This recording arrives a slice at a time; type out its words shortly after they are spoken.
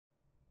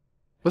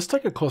Let's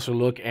take a closer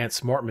look at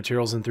Smart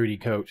Materials in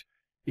 3D Coat.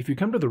 If you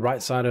come to the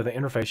right side of the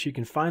interface, you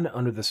can find it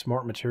under the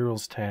Smart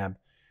Materials tab.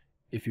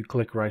 If you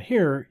click right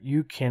here,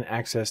 you can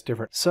access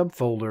different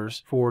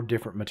subfolders for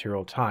different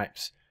material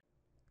types.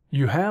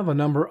 You have a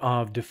number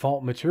of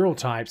default material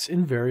types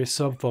in various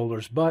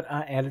subfolders, but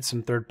I added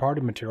some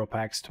third-party material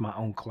packs to my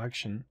own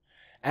collection.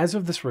 As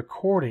of this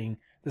recording,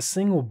 the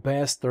single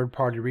best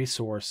third-party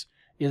resource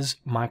is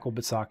Michael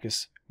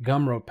Bitsakis'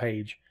 Gumroad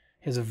page.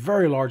 He has a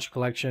very large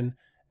collection,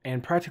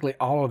 and practically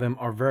all of them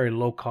are very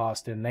low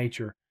cost in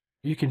nature.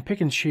 You can pick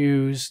and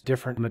choose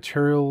different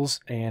materials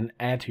and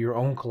add to your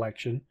own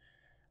collection.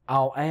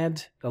 I'll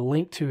add a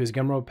link to his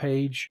Gumroad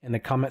page in the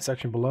comment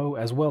section below,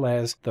 as well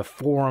as the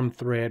forum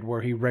thread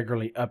where he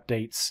regularly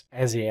updates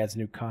as he adds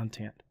new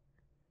content.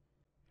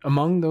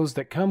 Among those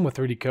that come with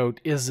 3D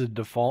Coat is the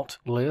default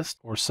list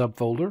or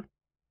subfolder.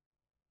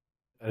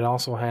 It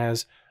also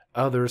has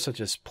others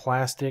such as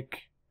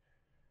plastic,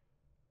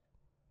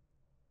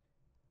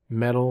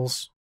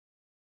 metals,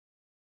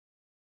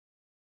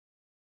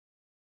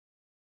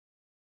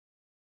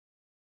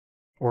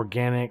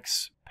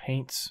 organics,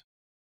 paints.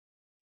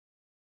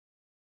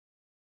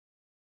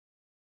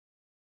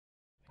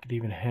 It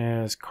even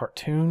has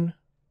cartoon.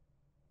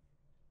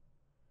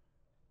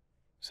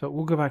 So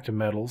we'll go back to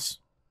metals.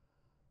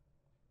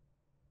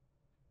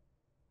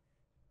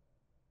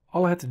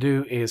 All I have to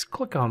do is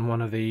click on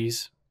one of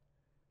these.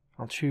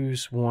 I'll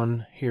choose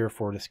one here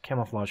for this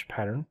camouflage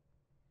pattern.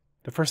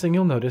 The first thing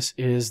you'll notice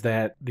is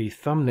that the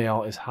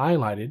thumbnail is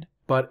highlighted,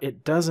 but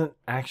it doesn't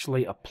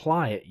actually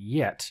apply it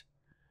yet.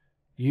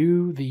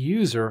 You, the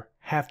user,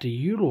 have to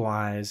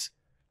utilize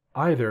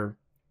either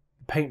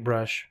the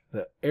paintbrush,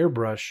 the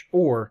airbrush,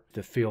 or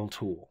the fill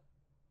tool.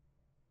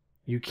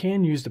 You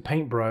can use the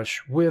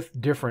paintbrush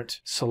with different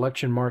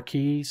selection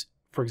marquees.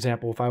 For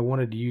example, if I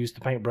wanted to use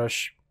the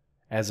paintbrush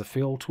as a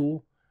fill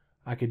tool,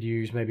 I could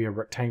use maybe a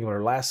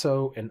rectangular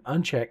lasso and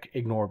uncheck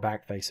ignore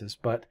back faces,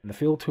 but the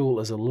fill tool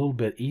is a little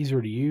bit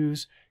easier to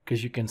use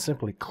because you can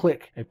simply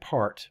click a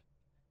part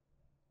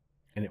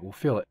and it will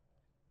fill it.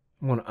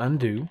 I'm going to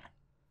undo.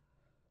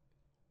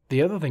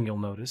 The other thing you'll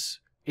notice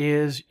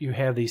is you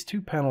have these two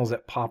panels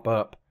that pop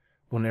up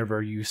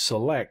whenever you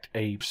select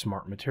a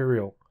smart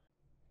material.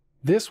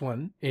 This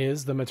one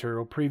is the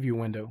material preview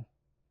window.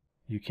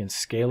 You can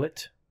scale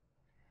it.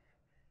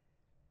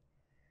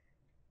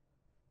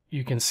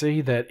 You can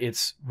see that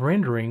it's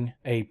rendering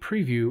a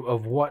preview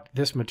of what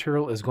this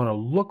material is going to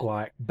look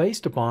like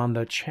based upon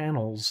the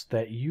channels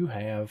that you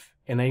have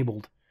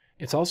enabled.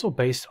 It's also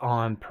based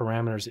on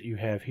parameters that you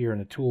have here in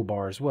the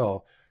toolbar as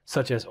well,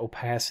 such as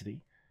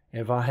opacity.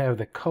 If I have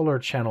the color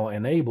channel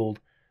enabled,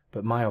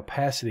 but my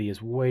opacity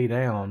is way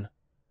down,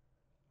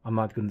 I'm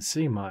not going to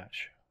see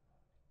much.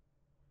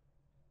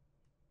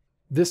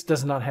 This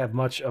does not have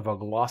much of a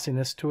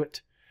glossiness to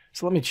it,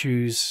 so let me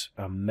choose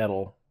a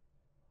metal.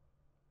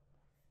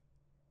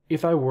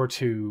 If I were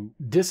to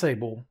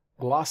disable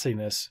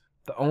glossiness,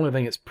 the only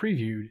thing it's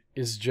previewed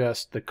is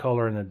just the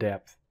color and the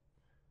depth.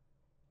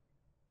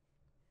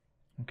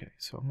 Okay,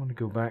 so I'm going to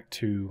go back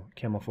to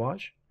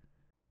camouflage.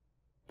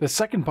 The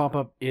second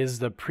pop-up is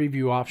the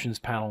preview options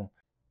panel.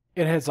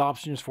 It has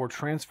options for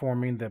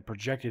transforming the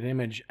projected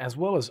image as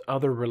well as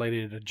other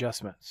related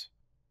adjustments.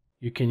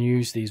 You can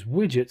use these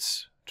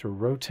widgets to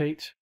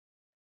rotate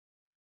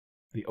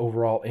the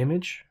overall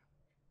image.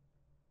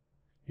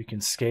 You can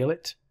scale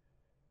it.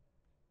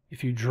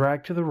 If you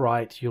drag to the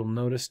right, you'll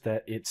notice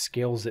that it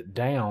scales it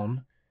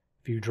down.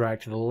 If you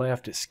drag to the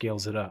left, it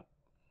scales it up.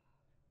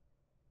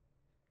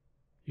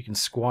 You can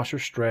squash or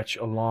stretch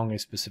along a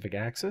specific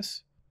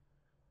axis.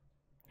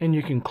 And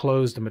you can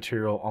close the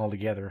material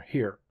altogether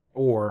here,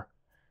 or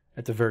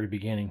at the very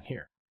beginning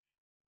here.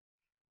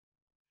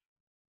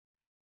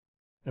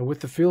 Now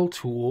with the fill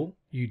tool,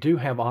 you do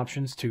have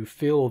options to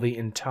fill the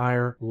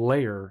entire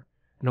layer,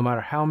 no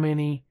matter how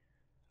many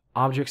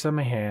objects I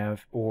may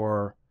have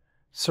or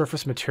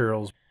surface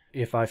materials.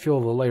 If I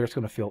fill the layer, it's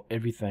going to fill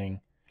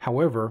everything.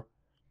 However,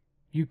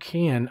 you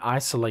can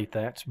isolate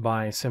that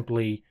by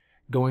simply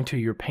going to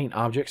your paint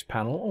objects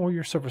panel or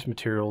your surface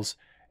materials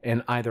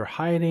and either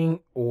hiding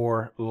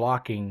or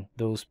locking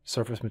those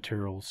surface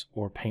materials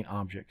or paint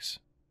objects.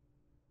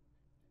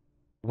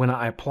 When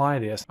I apply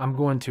this, I'm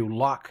going to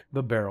lock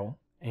the barrel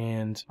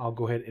and I'll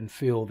go ahead and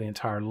fill the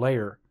entire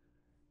layer.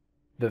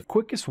 The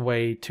quickest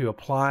way to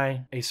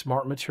apply a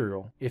smart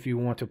material, if you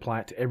want to apply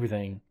it to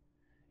everything,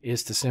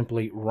 is to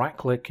simply right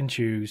click and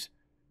choose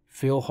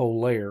fill whole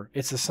layer.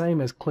 It's the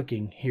same as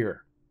clicking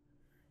here.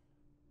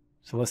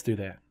 So let's do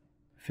that.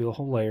 Fill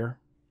whole layer.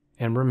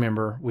 And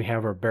remember, we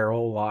have our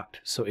barrel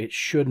locked, so it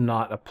should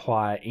not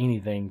apply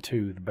anything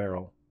to the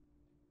barrel.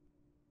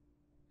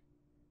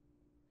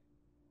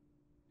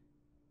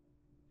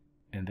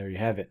 And there you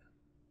have it.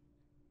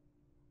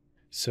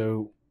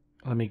 So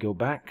let me go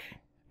back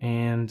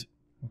and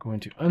I'm going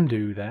to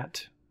undo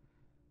that.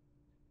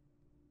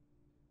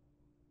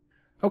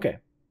 Okay,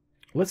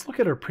 let's look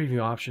at our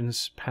preview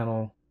options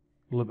panel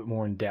a little bit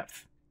more in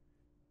depth.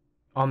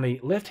 On the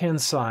left-hand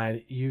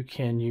side, you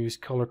can use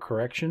color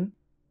correction.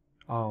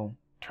 I'll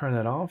turn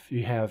that off.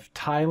 You have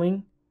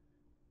tiling,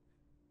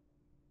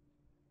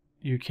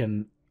 You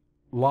can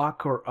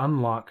lock or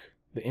unlock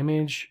the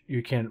image.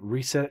 You can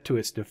reset it to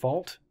its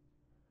default.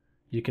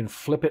 You can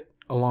flip it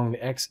along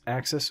the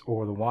x-axis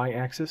or the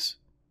y-axis.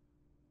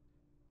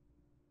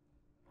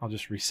 I'll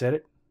just reset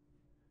it.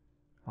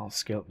 I'll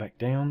scale it back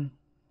down.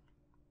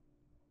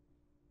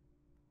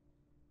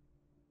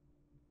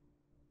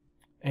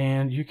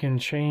 And you can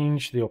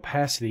change the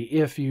opacity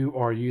if you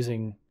are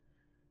using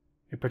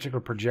a particular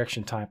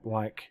projection type,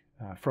 like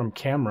from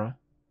camera.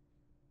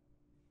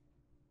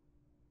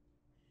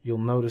 You'll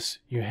notice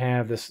you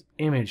have this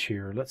image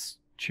here. Let's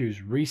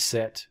choose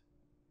reset.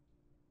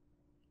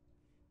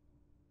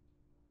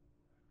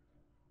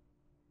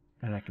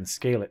 And I can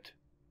scale it.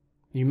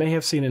 You may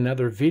have seen in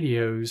other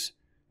videos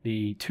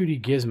the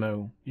 2D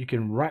Gizmo. You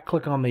can right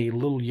click on the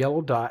little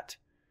yellow dot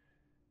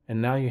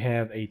and now you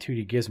have a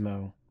 2D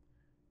Gizmo.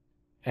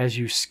 As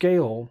you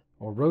scale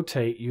or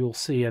rotate, you'll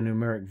see a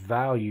numeric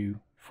value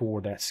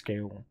for that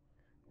scale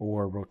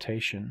or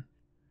rotation.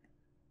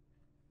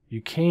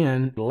 You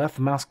can left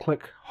mouse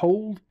click,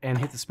 hold, and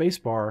hit the space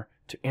bar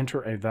to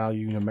enter a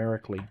value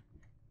numerically.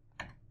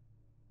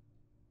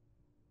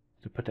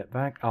 To put that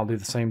back, I'll do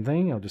the same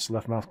thing. I'll just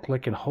left mouse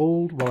click and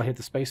hold while I hit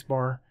the space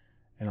bar,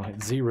 and I'll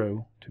hit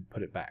 0 to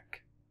put it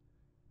back.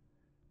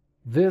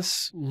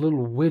 This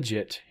little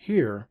widget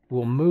here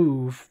will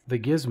move the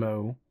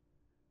gizmo,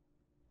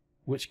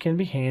 which can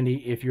be handy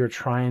if you're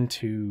trying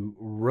to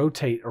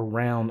rotate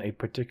around a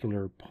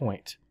particular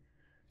point.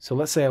 So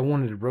let's say I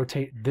wanted to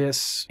rotate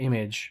this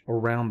image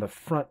around the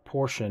front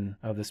portion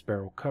of this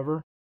barrel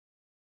cover.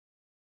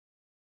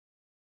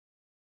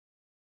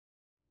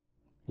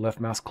 Left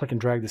mouse click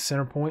and drag the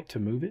center point to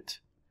move it.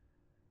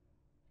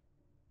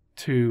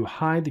 To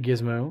hide the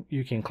gizmo,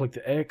 you can click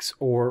the X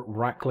or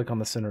right click on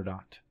the center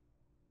dot.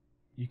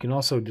 You can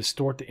also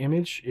distort the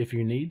image if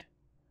you need.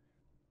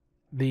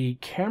 The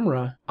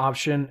camera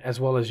option as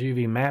well as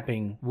UV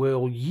mapping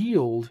will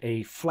yield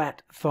a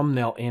flat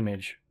thumbnail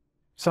image.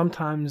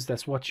 Sometimes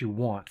that's what you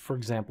want. For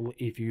example,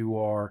 if you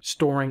are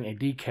storing a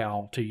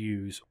decal to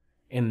use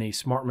in the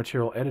Smart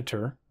Material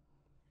Editor,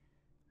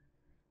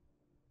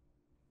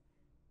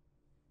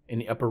 in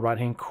the upper right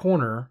hand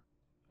corner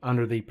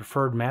under the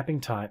preferred mapping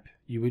type,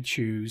 you would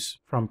choose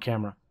from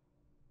camera.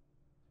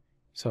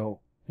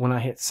 So when I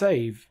hit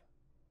save,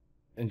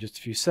 in just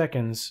a few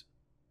seconds,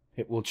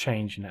 it will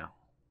change now.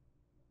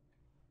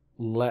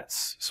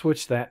 Let's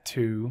switch that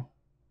to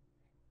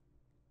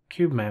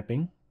cube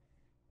mapping.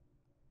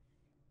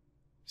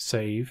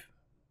 Save.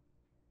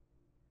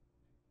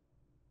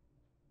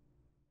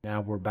 Now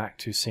we're back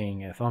to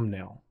seeing a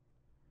thumbnail.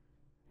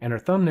 And our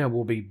thumbnail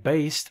will be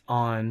based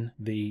on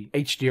the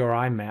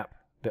HDRI map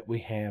that we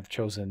have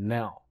chosen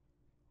now.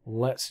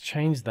 Let's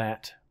change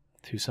that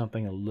to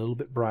something a little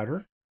bit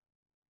brighter.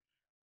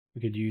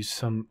 We could use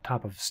some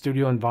type of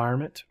studio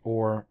environment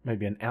or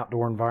maybe an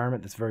outdoor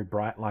environment that's very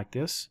bright like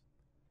this.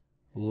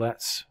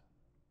 Let's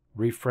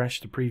refresh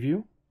the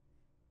preview.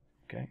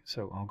 Okay,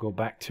 so I'll go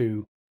back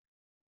to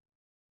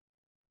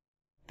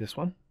this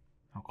one.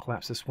 I'll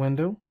collapse this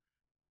window.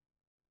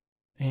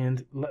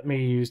 And let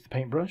me use the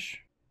paintbrush.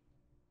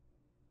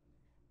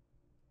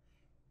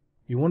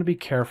 You want to be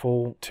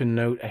careful to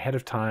note ahead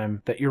of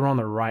time that you're on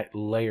the right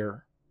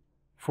layer.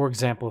 For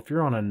example, if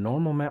you're on a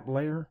normal map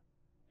layer,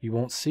 you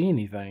won't see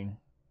anything.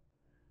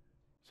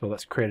 So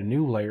let's create a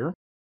new layer.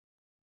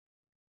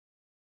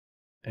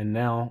 And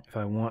now, if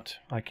I want,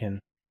 I can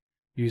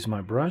use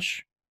my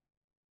brush.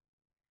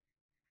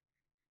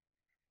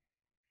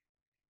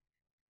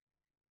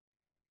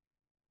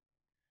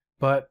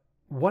 But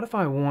what if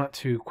I want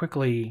to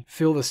quickly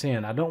fill this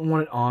in? I don't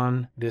want it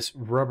on this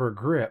rubber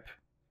grip,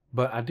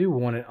 but I do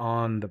want it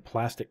on the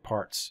plastic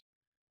parts.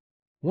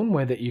 One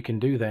way that you can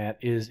do that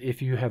is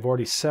if you have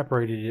already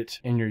separated it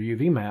in your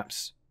UV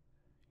maps,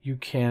 you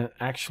can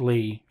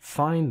actually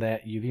find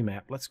that UV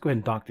map. Let's go ahead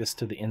and dock this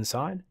to the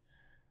inside.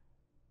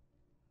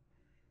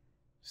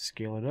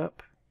 Scale it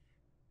up.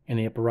 In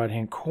the upper right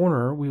hand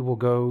corner, we will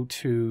go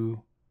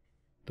to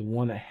the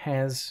one that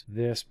has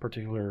this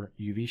particular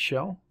UV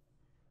shell.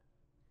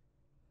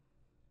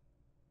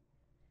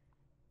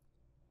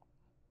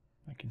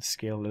 I can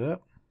scale it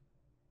up.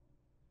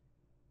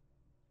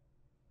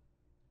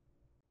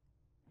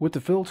 With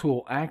the fill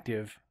tool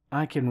active,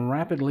 I can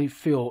rapidly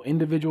fill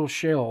individual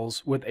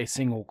shells with a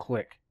single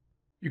click.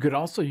 You could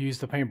also use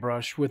the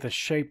paintbrush with a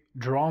shape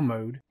draw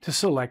mode to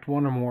select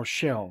one or more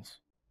shells.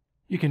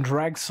 You can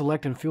drag,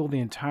 select, and fill the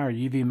entire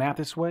UV map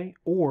this way,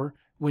 or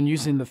when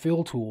using the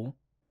fill tool,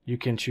 you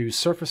can choose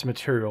surface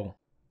material.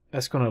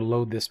 That's going to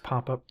load this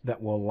pop-up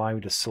that will allow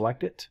you to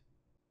select it.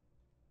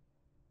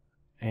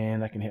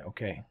 And I can hit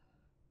OK.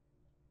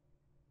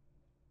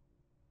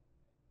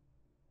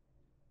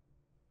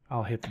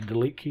 I'll hit the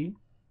delete key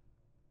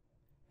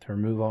to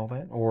remove all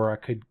that, or I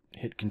could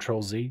hit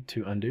Control Z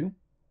to undo.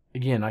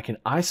 Again, I can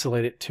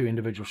isolate it to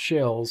individual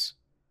shells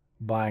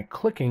by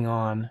clicking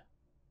on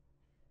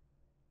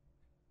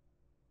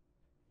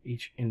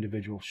each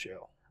individual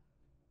shell.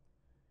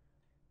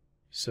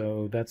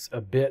 So that's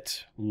a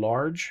bit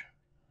large.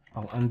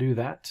 I'll undo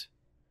that.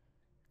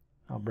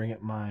 I'll bring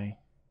up my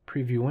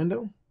preview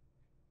window.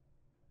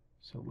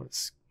 So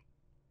let's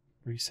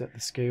reset the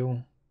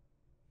scale.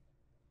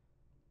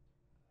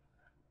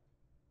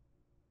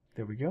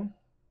 There we go.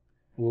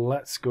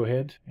 Let's go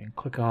ahead and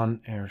click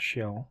on our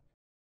shell.